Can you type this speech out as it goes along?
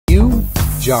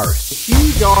Huge arse.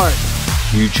 Huge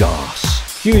arse. Huge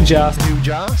arse. Huge ass. Huge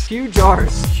arse. Huge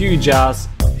arse. Huge ass.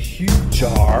 Huge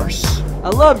arse. I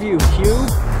love you, Hugh.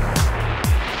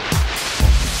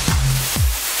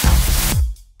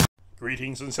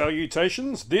 Greetings and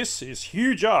salutations, this is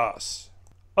Huge Arse.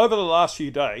 Over the last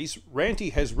few days,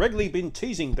 Ranty has regularly been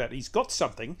teasing that he's got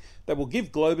something that will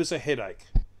give Globers a headache.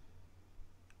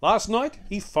 Last night,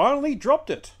 he finally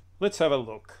dropped it. Let's have a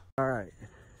look. Alright,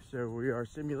 so we are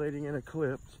simulating an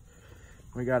eclipse.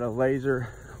 We got a laser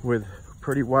with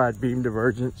pretty wide beam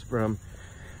divergence from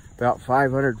about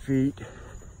 500 feet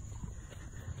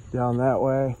down that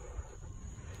way.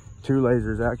 Two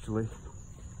lasers actually.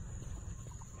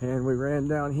 And we ran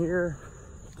down here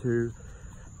to,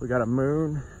 we got a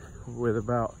moon with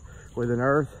an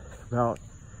earth about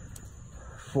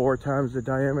 4 times the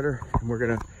diameter. And we're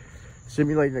gonna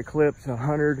simulate an eclipse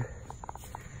 100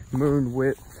 moon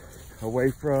width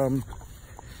away from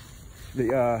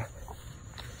the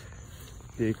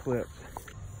eclipse.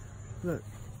 Look,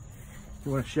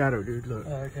 you want a shadow, dude, look.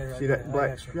 Okay, right. See that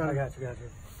black shadow? I got you.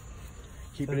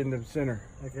 Keep it in the center.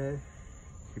 Okay.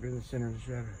 Keep it in the center of the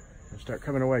shadow. And start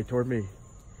coming away toward me.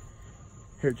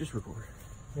 Here, just record.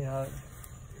 Yeah.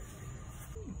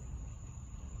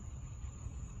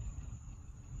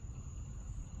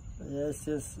 Yeah, it's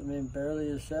just, I mean,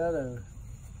 barely a shadow.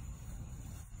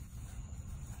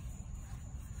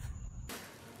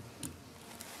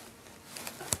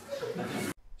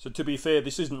 So to be fair,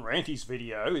 this isn't Ranty's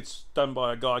video, it's done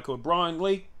by a guy called Brian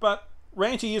Leake, but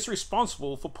Ranty is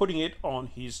responsible for putting it on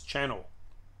his channel.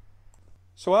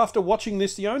 So after watching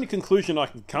this, the only conclusion I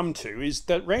can come to is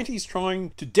that Ranty's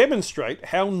trying to demonstrate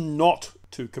how not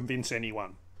to convince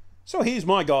anyone. So here's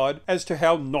my guide as to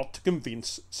how not to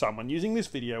convince someone using this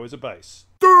video as a base.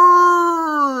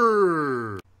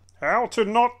 How to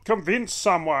not convince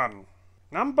someone.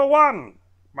 Number 1.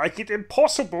 Make it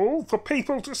impossible for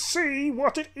people to see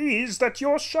what it is that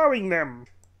you're showing them.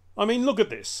 I mean, look at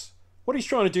this. What he's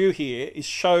trying to do here is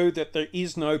show that there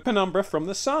is no penumbra from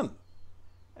the sun.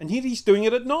 And yet he's doing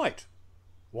it at night.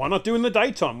 Why not do it in the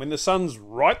daytime when the sun's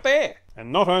right there?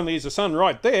 And not only is the sun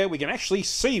right there, we can actually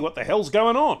see what the hell's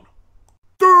going on.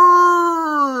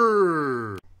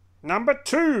 Number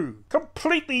 2.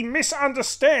 Completely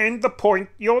misunderstand the point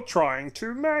you're trying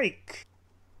to make.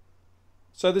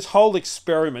 So this whole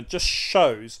experiment just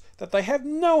shows that they have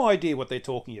no idea what they're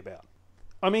talking about.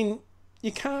 I mean,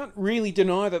 you can't really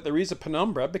deny that there is a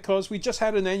penumbra because we just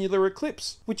had an annular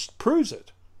eclipse, which proves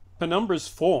it. Penumbras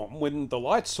form when the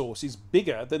light source is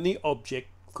bigger than the object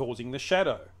causing the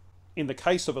shadow. In the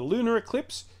case of a lunar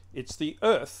eclipse, it's the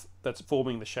Earth that's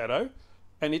forming the shadow,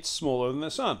 and it's smaller than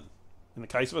the sun. In the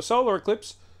case of a solar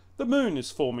eclipse, the moon is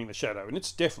forming the shadow, and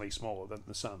it's definitely smaller than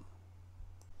the sun.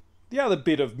 The other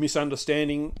bit of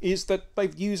misunderstanding is that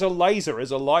they've used a laser as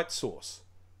a light source.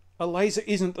 A laser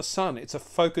isn't the sun, it's a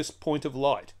focused point of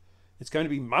light. It's going to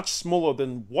be much smaller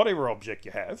than whatever object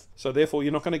you have, so therefore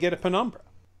you're not going to get a penumbra.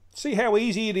 See how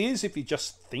easy it is if you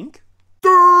just think?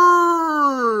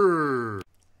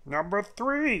 Number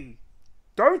 3.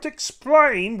 Don't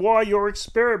explain why your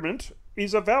experiment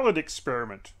is a valid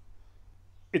experiment.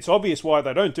 It's obvious why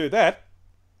they don't do that,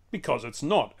 because it's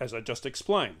not, as I just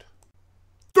explained.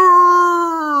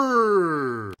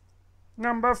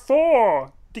 Number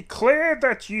 4. Declare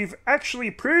that you've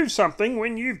actually proved something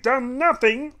when you've done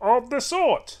nothing of the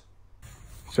sort.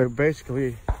 So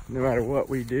basically, no matter what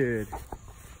we did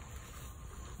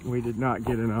not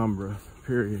get an umbra,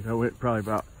 period. I went probably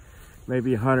about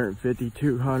maybe 150,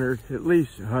 200, at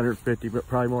least 150, but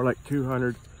probably more like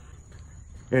 200.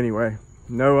 Anyway,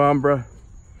 no umbra,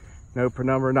 no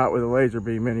penumbra, not with a laser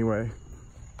beam anyway.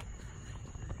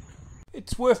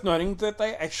 It's worth noting that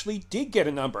they actually did get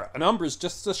an umbra. An umbra is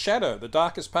just the shadow, the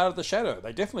darkest part of the shadow.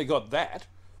 They definitely got that.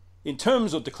 In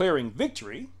terms of declaring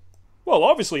victory, well,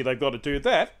 obviously they've got to do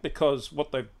that because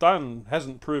what they've done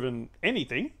hasn't proven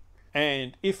anything.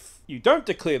 And if you don't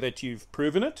declare that you've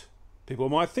proven it, people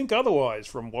might think otherwise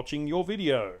from watching your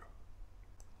video.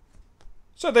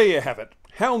 So there you have it.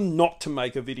 How not to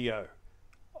make a video.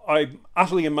 I'm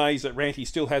utterly amazed that Ranty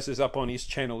still has this up on his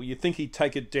channel. You'd think he'd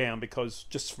take it down because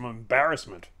just from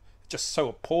embarrassment. It's just so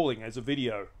appalling as a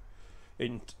video.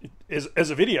 And as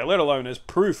a video, let alone as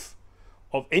proof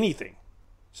of anything.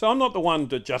 So I'm not the one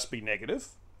to just be negative.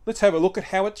 Let's have a look at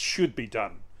how it should be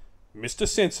done. Mr.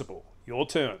 Sensible, your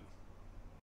turn.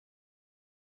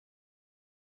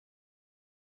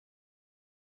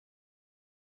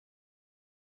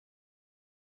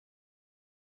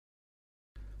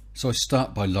 So I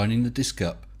start by lining the disc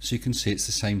up so you can see it's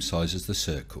the same size as the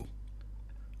circle.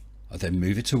 I then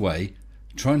move it away,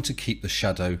 trying to keep the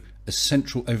shadow as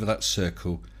central over that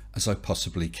circle as I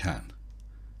possibly can.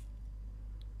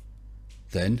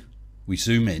 Then we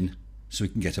zoom in so we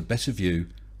can get a better view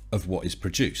of what is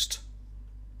produced.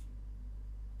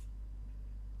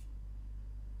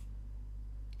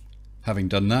 Having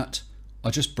done that, I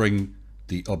just bring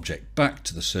the object back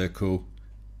to the circle,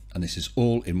 and this is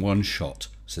all in one shot,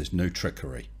 so there's no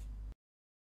trickery.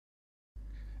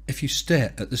 If you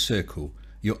stare at the circle,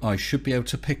 your eye should be able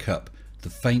to pick up the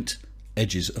faint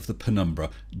edges of the penumbra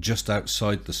just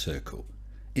outside the circle.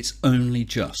 It's only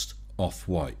just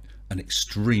off-white and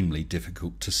extremely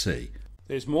difficult to see.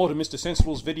 There's more to Mr.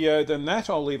 Sensible's video than that.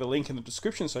 I'll leave a link in the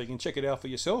description so you can check it out for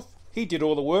yourself. He did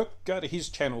all the work. Go to his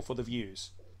channel for the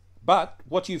views. But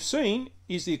what you've seen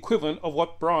is the equivalent of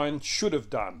what Brian should have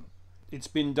done. It's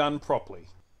been done properly.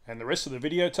 And the rest of the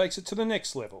video takes it to the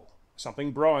next level.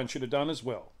 Something Brian should have done as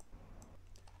well.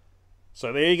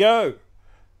 So there you go.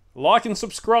 Like and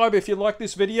subscribe if you like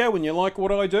this video and you like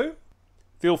what I do.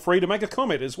 Feel free to make a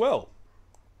comment as well.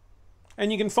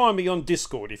 And you can find me on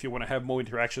Discord if you want to have more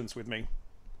interactions with me.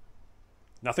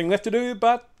 Nothing left to do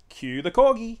but cue the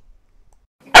corgi.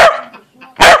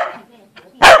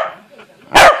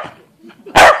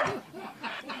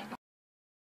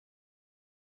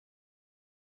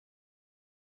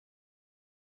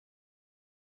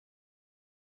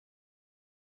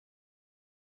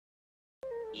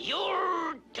 You're